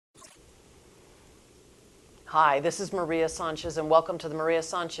Hi, this is Maria Sanchez, and welcome to the Maria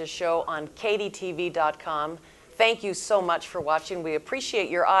Sanchez Show on KDTV.com. Thank you so much for watching. We appreciate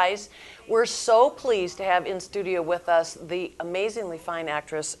your eyes. We're so pleased to have in studio with us the amazingly fine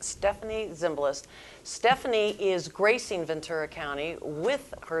actress, Stephanie Zimbalist. Stephanie is gracing Ventura County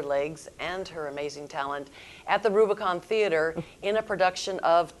with her legs and her amazing talent at the Rubicon Theater in a production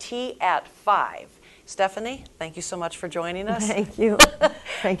of Tea at 5. Stephanie, thank you so much for joining us. Thank you.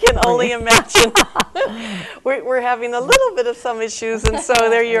 Thank you. Can only imagine. we're having a little bit of some issues, and so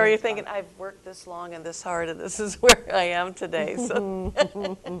there you are. You're thinking, I've worked this long and this hard, and this is where I am today. So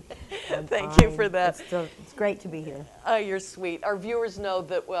thank you for that. It's great to be here. You're sweet. Our viewers know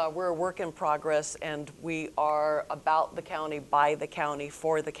that we're a work in progress, and we are about the county, by the county,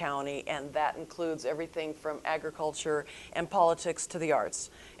 for the county, and that includes everything from agriculture and politics to the arts.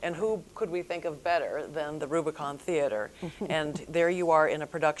 And who could we think of better than the Rubicon Theater? And there you are in a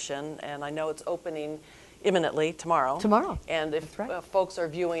production, and I know it's opening imminently tomorrow. Tomorrow. And if right. Folks are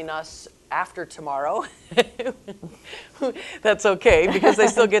viewing us after tomorrow, that's okay, because they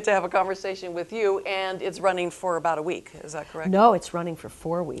still get to have a conversation with you, and it's running for about a week. Is that correct? No, it's running for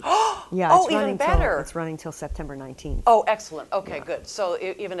 4 weeks. Yeah, oh, it's even better. It's running till September 19th. Oh, excellent. Okay, yeah. Good. So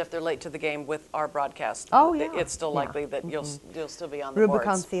even if they're late to the game with our broadcast, oh, yeah. it's still likely that you'll still be on the boards.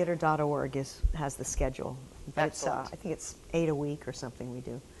 RubiconTheater.org has the schedule. But excellent. I think it's 8 a week or something we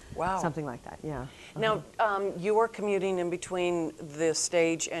do. Wow. Something like that, yeah. Now, you are commuting in between the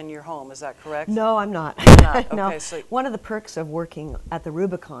stage and your home, is that correct? No, I'm not. You're not. Okay, no. so one of the perks of working at the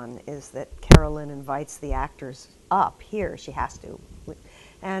Rubicon is that Carolyn invites the actors up here. She has to.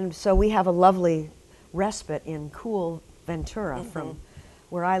 And so we have a lovely respite in cool Ventura from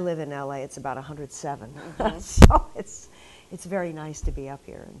where I live in LA. It's about 107. So it's very nice to be up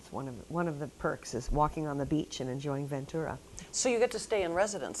here. And it's one of the perks is walking on the beach and enjoying Ventura. So you get to stay in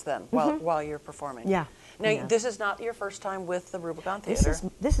residence then while you're performing? Yeah. Now, this is not your first time with the Rubicon Theater.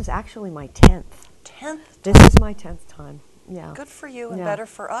 This is actually my 10th. 10th? This is my 10th time, yeah. Good for you and better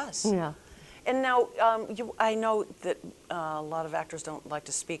for us. Yeah. And now, I know that a lot of actors don't like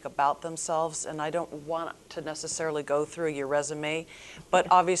to speak about themselves, and I don't want to necessarily go through your resume, but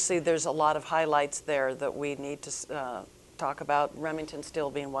obviously there's a lot of highlights there that we need to talk about, Remington Steele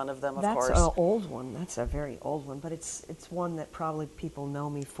being one of them, of course. That's an old one. That's a very old one, but it's one that probably people know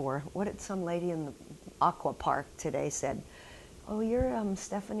me for. What did some lady in the Aqua Park today said? Oh, you're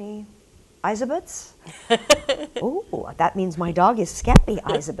Stephanie Zimbalist? Oh, that means my dog is Scappy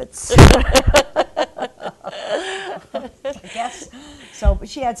Zimbalist. I guess. So, but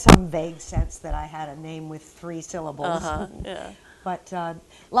she had some vague sense that I had a name with 3 syllables. Yeah. But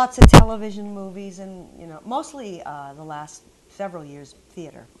lots of television movies and, mostly the last several years,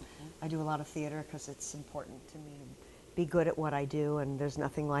 theater. I do a lot of theater because it's important to me to be good at what I do, and there's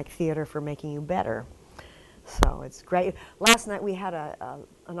nothing like theater for making you better. So it's great. Last night we had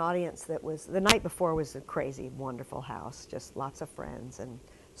an audience that was, the night before was a crazy, wonderful house, just lots of friends and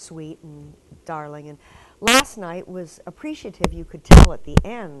sweet and darling. And last night was appreciative, you could tell at the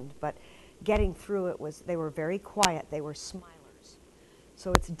end, but getting through it they were very quiet, they were smilers.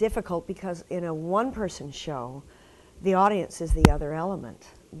 So it's difficult because in a one-person show, the audience is the other element.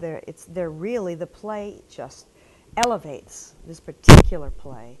 They're really, the play just elevates this particular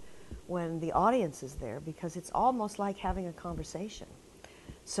play when the audience is there, because it's almost like having a conversation.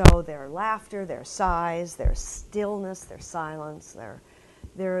 So their laughter, their sighs, their stillness, their silence,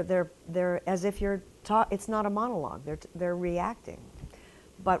 they're as if you're it's not a monologue. They're reacting.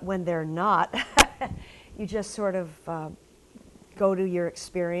 But when they're not, you just sort of go to your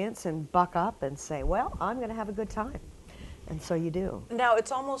experience and buck up and say, well, I'm going to have a good time. And so you do. Now,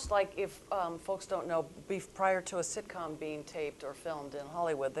 it's almost like if folks don't know, prior to a sitcom being taped or filmed in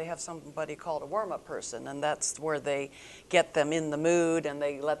Hollywood, they have somebody called a warm-up person, and that's where they get them in the mood and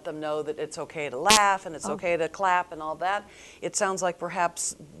they let them know that it's okay to laugh and it's okay to clap and all that. It sounds like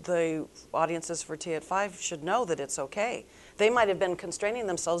perhaps the audiences for Tea at 5 should know that it's okay. They might have been constraining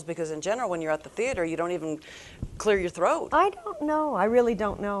themselves because in general, when you're at the theater, you don't even clear your throat. I don't know. I really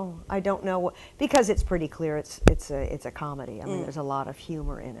don't know. I don't know because it's pretty clear. It's a comedy. I mean, there's a lot of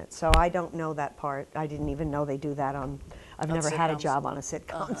humor in it. So I don't know that part. I didn't even know they do that on. I've never had a job on a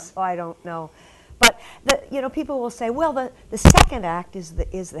sitcom, so I don't know. But people will say, well, the second act is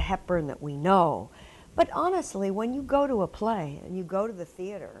the Hepburn that we know. But honestly, when you go to a play and you go to the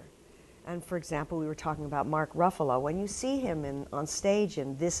theater. And for example, we were talking about Mark Ruffalo. When you see him on stage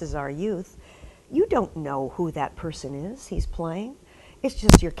in This Is Our Youth, you don't know who that person is he's playing. It's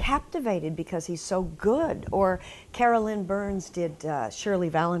just you're captivated because he's so good. Or Carolyn Burns did Shirley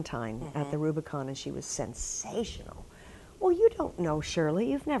Valentine at the Rubicon, and she was sensational. Well, you don't know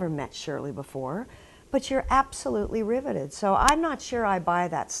Shirley. You've never met Shirley before. but you're absolutely riveted. So I'm not sure I buy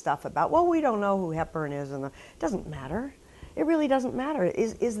that stuff about, well, we don't know who Hepburn is, and it doesn't matter. It really doesn't matter.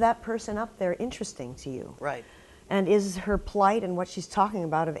 Is that person up there interesting to you? Right. And is her plight and what she's talking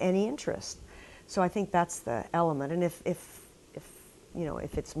about of any interest? So I think that's the element. And if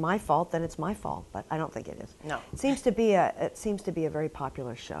it's my fault, then it's my fault. But I don't think it is. No. It seems to be a very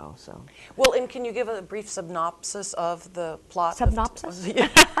popular show. So. Well, and can you give a brief synopsis of the plot? Synopsis? Yeah.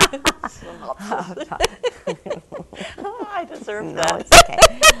 Synopsis. I deserve No, that. it's okay.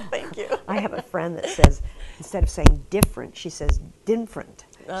 Thank you. I have a friend that says, instead of saying different, she says dinfrent.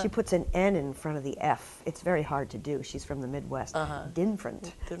 She puts an N in front of the F. It's very hard to do. She's from the Midwest.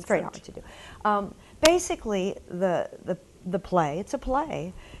 Dinfrent. It's very hard to do. Basically, the play, it's a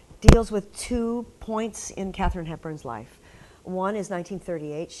play, deals with 2 points in Katharine Hepburn's life. One is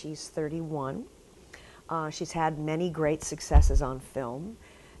 1938. She's 31. She's had many great successes on film,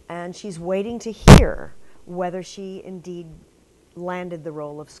 and she's waiting to hear whether she indeed landed the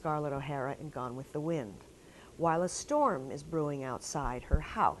role of Scarlett O'Hara in Gone with the Wind, while a storm is brewing outside her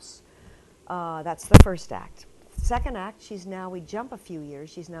house. That's the first act. Second act, we jump a few years,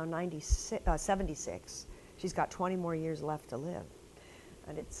 she's now 76. She's got 20 more years left to live.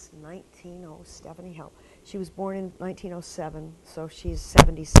 And it's Stephanie, help. She was born in 1907, so she's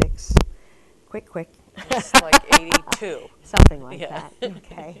 76. Quick. It's like 82. Something like Yeah. that,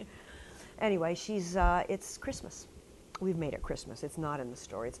 okay. Anyway, it's Christmas. We've made it Christmas. It's not in the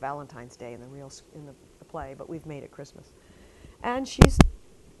story. It's Valentine's Day in the play, but we've made it Christmas. And she's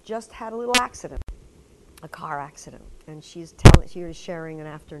just had a little accident, a car accident, and you're sharing an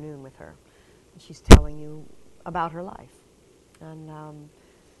afternoon with her. And she's telling you about her life, and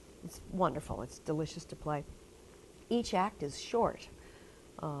it's wonderful. It's delicious to play. Each act is short,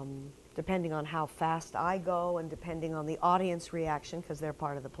 depending on how fast I go and depending on the audience reaction, because they're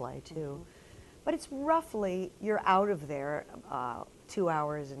part of the play too. But it's roughly, you're out of there 2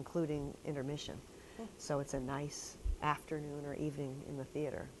 hours, including intermission. So it's a nice afternoon or evening in the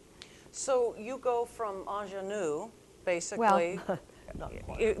theater. So you go from ingenue, basically. Well, not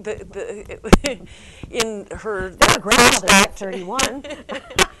quite. In her Then a grandmother first at 31.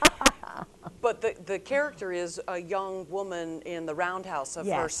 But the character is a young woman in the roundhouse of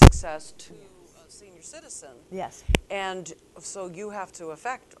her Yes. success to a senior citizen. Yes, And so you have to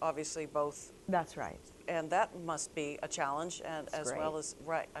affect, obviously, both. that's right. And that must be a challenge, and It's as great. well as,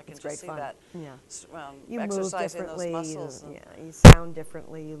 right, I can It's just great see fun. that. Yeah. You move Exercising those differently, muscles. you sound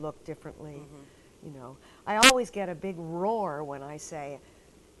differently, you look differently. You know, I always get a big roar when I say,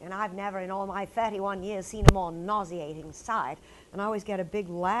 and I've never in all my 31 years seen a more nauseating sight. And I always get a big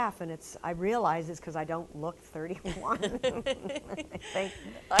laugh, and I realize it's because I don't look 31.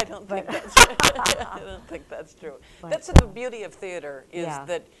 I don't think that's true. But, That's the beauty of theater, is yeah.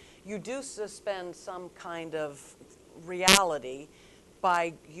 that you do suspend some kind of reality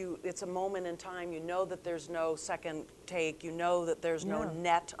by you. It's a moment in time. You know that there's no second take. You know that there's no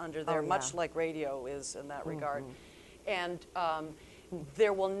net under there, much like radio is in that regard. And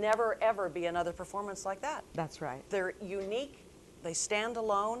there will never, ever be another performance like that. That's right. They're unique. They stand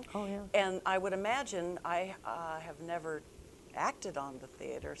alone. Oh, yeah. And I would imagine, I have never acted on the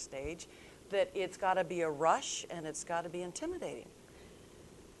theater stage, that it's got to be a rush and it's got to be intimidating.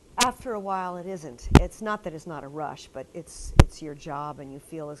 After a while, it isn't. It's not that it's not a rush, but it's your job, and you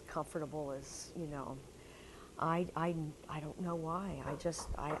feel as comfortable as, you know. I don't know why.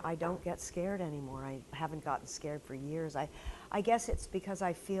 I don't get scared anymore. I haven't gotten scared for years. I guess it's because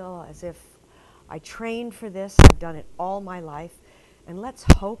I feel as if I trained for this. I've done it all my life, and let's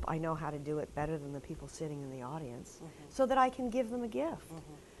hope I know how to do it better than the people sitting in the audience, so that I can give them a gift.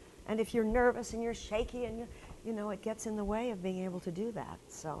 And if you're nervous and you're shaky and you know, it gets in the way of being able to do that.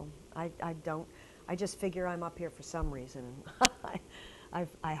 So I just figure I'm up here for some reason.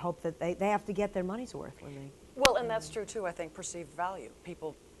 I hope that they have to get their money's worth when they. Well, and that's true too, I think, perceived value.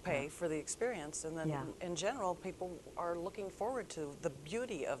 People pay for the experience, and then in general, people are looking forward to the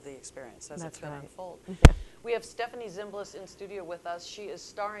beauty of the experience as it's going to unfold. We have Stephanie Zimbalist in studio with us. She is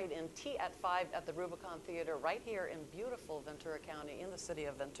starring in Tea at 5 at the Rubicon Theater right here in beautiful Ventura County in the city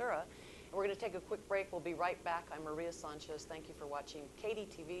of Ventura. And we're going to take a quick break. We'll be right back. I'm Maria Sanchez. Thank you for watching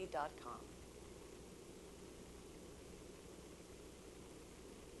KDTV.com.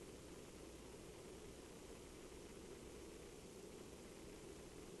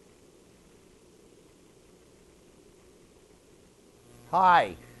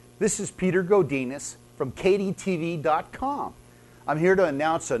 Hi, this is Peter Godinez from KDTV.com. I'm here to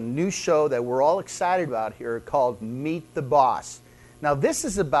announce a new show that we're all excited about here called Meet the Boss. Now, this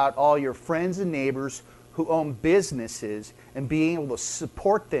is about all your friends and neighbors who own businesses and being able to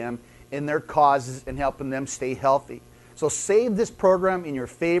support them in their causes and helping them stay healthy. So save this program in your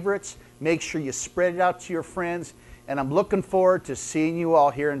favorites. Make sure you spread it out to your friends. And I'm looking forward to seeing you all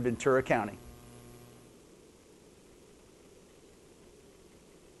here in Ventura County.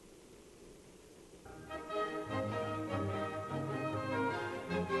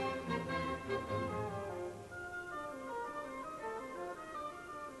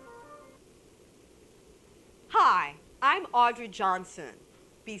 Hi, I'm Audrey Johnson.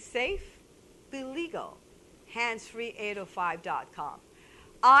 Be safe, be legal. Handsfree805.com.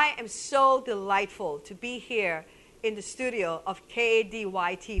 I am so delightful to be here in the studio of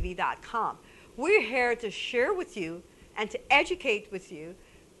KADYTV.com. We're here to share with you and to educate with you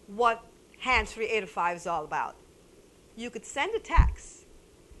what Handsfree805 is all about. You could send a text.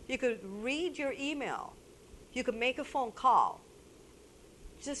 You could read your email. You could make a phone call.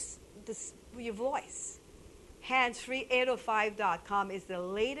 Just your voice. Handsfree805.com is the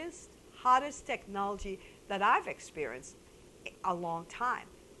latest, hottest technology that I've experienced a long time,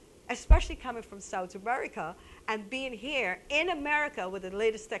 especially coming from South America and being here in America with the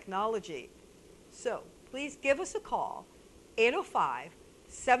latest technology. So please give us a call,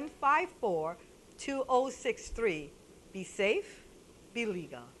 805-754-2063. Be safe, be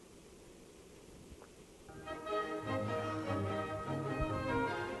legal.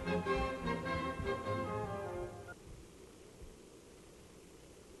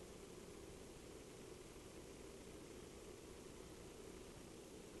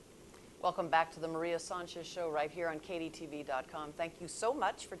 Welcome back to the Maria Sanchez Show right here on KDTV.com. Thank you so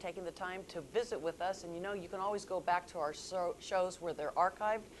much for taking the time to visit with us. And you know, you can always go back to our shows where they're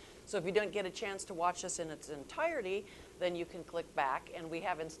archived. So if you don't get a chance to watch us in its entirety, then you can click back. And we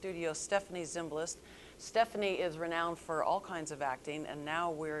have in studio Stephanie Zimbalist. Stephanie is renowned for all kinds of acting, and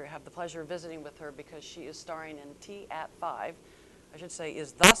now we have the pleasure of visiting with her because she is starring in Tea at 5. I should say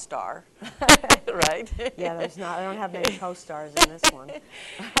is the star, right? Yeah, I don't have many co-stars in this one.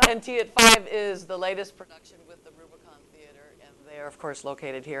 And Tea at 5 is the latest production with the Rubicon Theater, and they are, of course,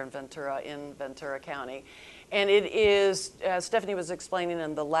 located here in Ventura County. And it is, as Stephanie was explaining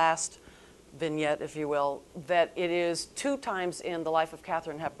in the last vignette, if you will, that it is 2 times in the life of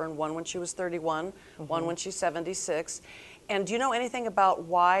Katharine Hepburn, one when she was 31, one when she's 76. And do you know anything about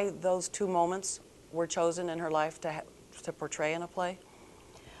why those 2 moments were chosen in her life to portray in a play?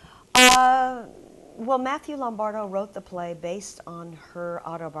 Well, Matthew Lombardo wrote the play based on her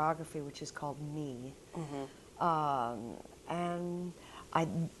autobiography, which is called Me. And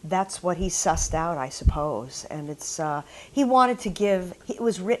that's what he sussed out, I suppose. And it's he wanted to give. It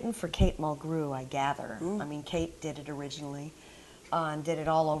was written for Kate Mulgrew, I gather. I mean, Kate did it originally, and did it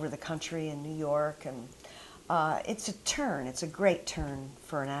all over the country in New York. And it's a turn. It's a great turn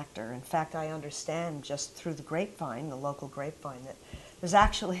for an actor. In fact, I understand just through the grapevine, the local grapevine, that there's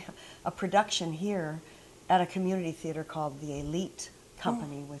actually a production here at a community theater called the Elite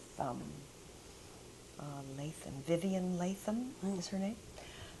Company with Vivian Latham is her name.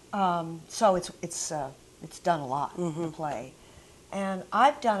 So it's done a lot, the play. And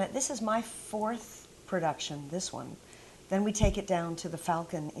I've done it. This is my 4th production, this one. Then we take it down to the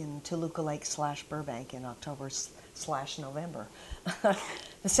Falcon in Toluca Lake / Burbank in October / November.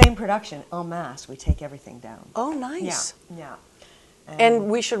 The same production, en masse. We take everything down. Oh, nice. Yeah. And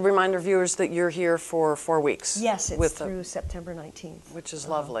we should remind our viewers that you're here for 4 weeks. Yes, it's through September 19th. Which is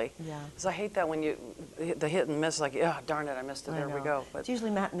lovely. Yeah. Because I hate that when you the hit and miss, like, oh, darn it, I missed it, there we go. But it's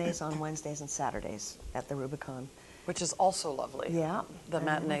usually matinees on Wednesdays and Saturdays at the Rubicon. Which is also lovely. Yeah. The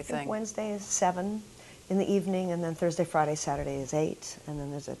matinee thing. Wednesday is 7 in the evening, and then Thursday, Friday, Saturday is 8, and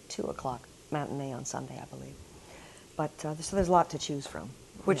then there's a 2 o'clock matinee on Sunday, I believe. But so there's a lot to choose from.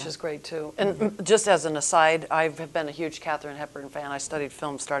 Which is great, too. And just as an aside, I've been a huge Katharine Hepburn fan. I studied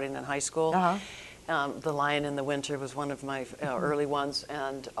film starting in high school. The Lion in the Winter was one of my early ones,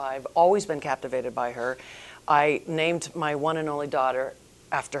 and I've always been captivated by her. I named my one and only daughter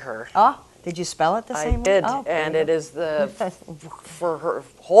after her. Oh, did you spell it the same way? I did, and it is for her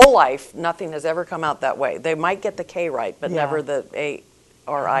whole life, nothing has ever come out that way. They might get the K right, but never the A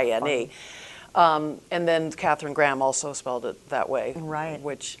or I-N-E. And then Catherine Graham also spelled it that way. Right.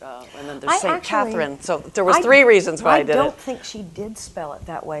 Which, and then there's St. Catherine. So there was 3 reasons why I did it. I don't think she did spell it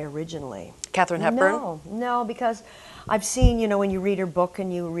that way originally. Katharine Hepburn? No, because I've seen, when you read her book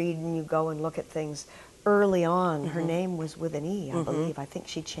and you read and you go and look at things, early on, her name was with an E, I believe. I think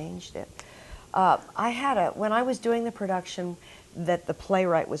she changed it. When I was doing the production that the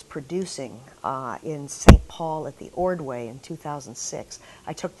playwright was producing in St. Paul at the Ordway in 2006,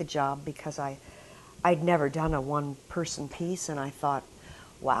 I took the job because I'd never done a one-person piece, and I thought,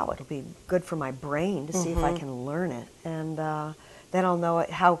 wow, it'll be good for my brain to see if I can learn it. And then I'll know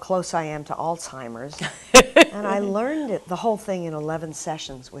how close I am to Alzheimer's. And I learned the whole thing in 11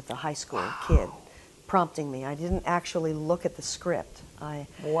 sessions with a high school kid, prompting me. I didn't actually look at the script.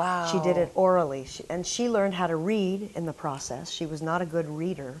 Wow. She did it orally, and she learned how to read in the process. She was not a good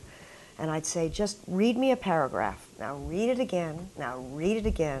reader. And I'd say, just read me a paragraph. Now read it again. Now read it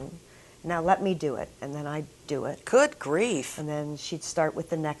again. Now let me do it. And then I'd do it. Good grief. And then she'd start with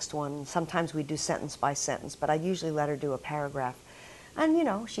the next one. Sometimes we'd do sentence by sentence, but I'd usually let her do a paragraph. And, you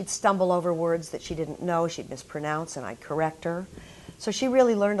know, she'd stumble over words that she didn't know, she'd mispronounce, and I'd correct her. So she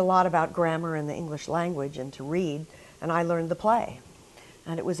really learned a lot about grammar and the English language and to read, and I learned the play.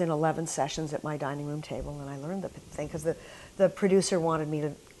 And it was in 11 sessions at my dining room table, and I learned the thing because the producer wanted me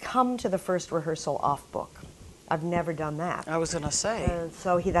to come to the first rehearsal off book. I've never done that. I was going to say. And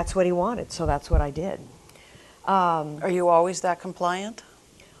so that's what he wanted, so that's what I did. Are you always that compliant?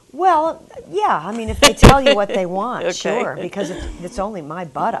 Well, yeah. I mean, if they tell you what they want, Okay. sure, because it's only my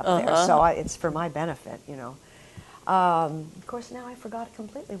butt up there, so it's for my benefit, you know. Of course, now I forgot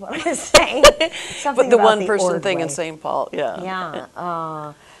completely what I was saying. Something But the about one-person thing in Ordway. St. Paul, yeah.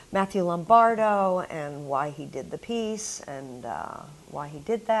 Yeah, Matthew Lombardo and why he did the piece and why he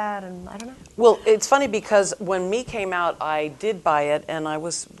did that, and I don't know. Well, it's funny because when Me came out, I did buy it, and I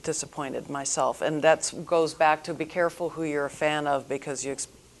was disappointed myself. And that goes back to be careful who you're a fan of because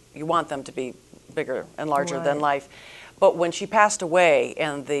you want them to be bigger and larger than Right. life. But when she passed away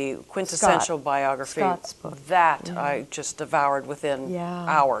and the quintessential biography, Scott's book. that I just devoured within Yeah.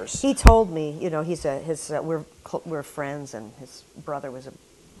 hours. He told me, you know, we're friends, and his brother was a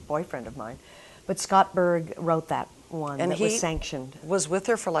boyfriend of mine. But Scott Berg wrote that one And that he was sanctioned. was with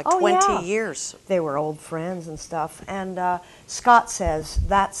her for like Oh, 20 yeah. years. They were old friends and stuff. And Scott says,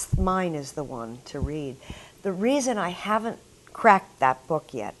 mine is the one to read. The reason I haven't cracked that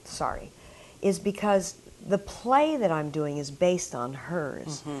book yet, is because the play that I'm doing is based on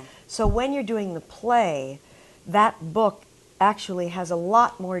hers. So when you're doing the play, that book actually has a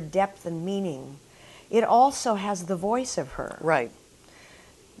lot more depth and meaning. It also has the voice of her. Right.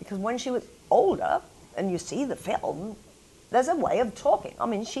 Because when she was older, and you see the film, there's a way of talking. I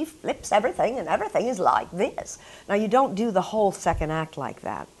mean, she flips everything, and everything is like this. Now, you don't do the whole second act like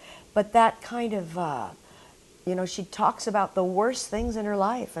that, but that kind of, you know, she talks about the worst things in her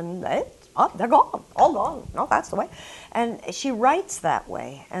life, and they're gone, all gone. No, that's the way. And she writes that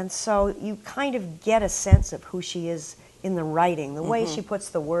way, and so you kind of get a sense of who she is in the writing, the way she puts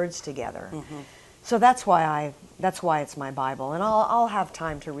the words together. So that's why it's my Bible, and I'll have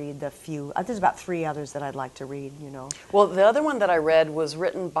time to read the few. There's about 3 others that I'd like to read, you know. Well, the other one that I read was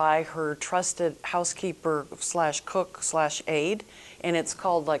written by her trusted housekeeper / cook / aide, and it's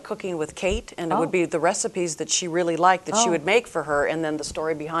called like Cooking with Kate, and it would be the recipes that she really liked that she would make for her, and then the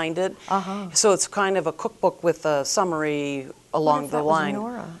story behind it. So it's kind of a cookbook with a summary along the line.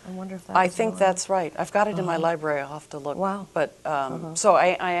 Was Nora? I wonder if that I was think Nora. that's right. I've got it in my library. I'll have to look. Wow. But so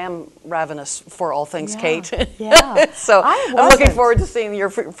I am ravenous for all things Yeah. Kate. Yeah. So I I'm looking wasn't. forward to seeing your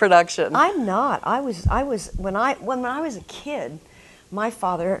production. I'm not. I was when I was a kid, my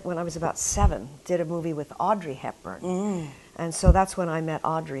father, when I was about 7, did a movie with Audrey Hepburn. And so that's when I met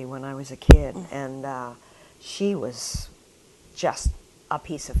Audrey when I was a kid, and she was just a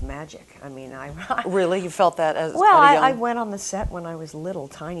piece of magic. I mean, Really? You felt that as well, at a young... I went on the set when I was little,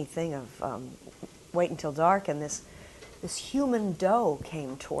 tiny thing of Wait Until Dark, and this human doe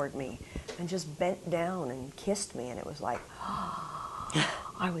came toward me and just bent down and kissed me, and it was like,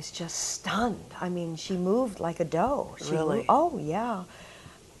 I was just stunned. I mean, she moved like a doe. Really? Oh, yeah.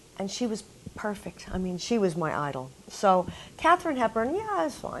 And she was perfect. I mean, she was my idol. So Katharine Hepburn, yeah,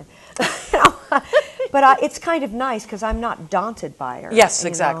 it's fine. You know? But it's kind of nice because I'm not daunted by her. Yes, you know?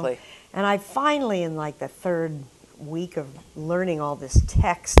 exactly. And I finally, in like the 3rd week of learning all this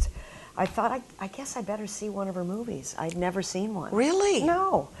text, I thought, I guess I better see one of her movies. I'd never seen one. Really?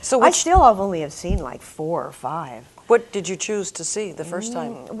 No. So I which- still only have seen like 4 or 5. What did you choose to see the first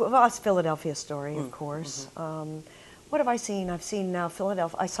time? Well, it's Philadelphia Story, of course. What have I seen? I've seen now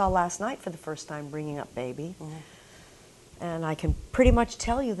Philadelphia. I saw last night for the first time Bringing Up Baby. And I can pretty much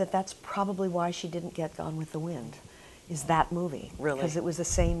tell you that that's probably why she didn't get Gone with the Wind, is that movie. Really? Because it was the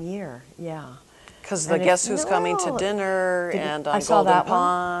same year, yeah. Because the And Guess Who's Coming to well, Dinner Didn't- and I on saw Golden that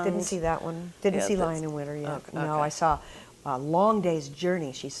Pond. one. Didn't see that one. Didn't Yeah, see that's- Lion and Winter yet. Okay, No, okay. I saw Long Day's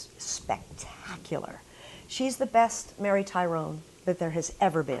Journey. She's spectacular. She's the best Mary Tyrone that there has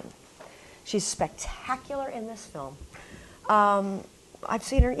ever been. She's spectacular in this film. I've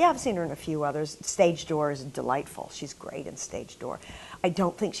seen her in a few others. Stage Door is delightful. She's great in Stage Door. I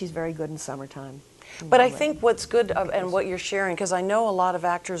don't think she's very good in Summertime. But I think what's good and what you're sharing, because I know a lot of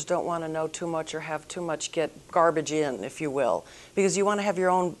actors don't want to know too much or have too much get garbage in, if you will, because you want to have your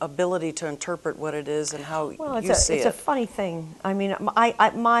own ability to interpret what it is and how you see it's it. a funny thing. I mean,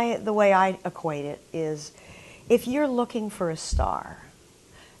 the way I equate it is, if you're looking for a star,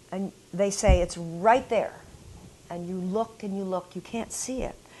 and they say it's right there, and you look and you look, you can't see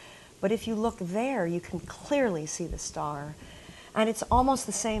it. But if you look there, you can clearly see the star. And it's almost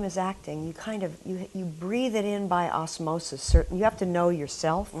the same as acting. You kind of, you breathe it in by osmosis. You have to know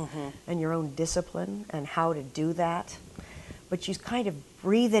yourself and your own discipline and how to do that. But you kind of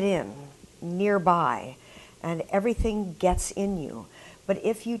breathe it in nearby, and everything gets in you. But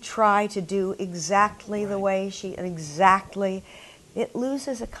if you try to do exactly the way it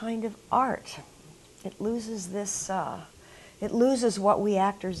loses a kind of art. It loses this, it loses what we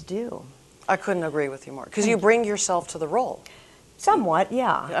actors do. I couldn't agree with you more, because you bring yourself to the role. Somewhat,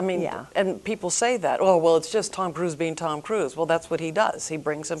 yeah. I mean, and people say that, oh, well, it's just Tom Cruise being Tom Cruise. Well, that's what he does. He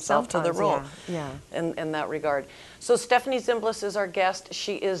brings himself to the role in that regard. So Stephanie Zimbalist is our guest.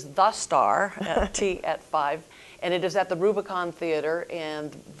 She is the star at Tea at 5, and it is at the Rubicon Theater in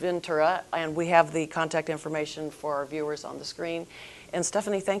Ventura, and we have the contact information for our viewers on the screen. And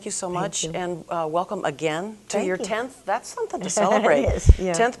Stephanie, thank you so much, and welcome again to your 10th. That's something to celebrate. It is,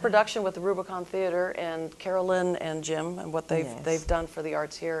 yeah. 10th production with the Rubicon Theater, and Carolyn and Jim and what they've done for the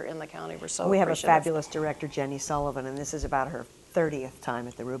arts here in the county. We're so We have a appreciative. fabulous director, Jenny Sullivan, and this is about her 30th time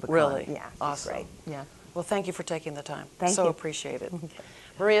at the Rubicon. Really? Yeah, Awesome. great. Yeah. Well, thank you for taking the time. Thank so you. appreciate it.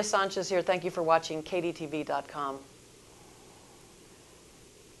 Maria Sanchez here. Thank you for watching KDTV.com.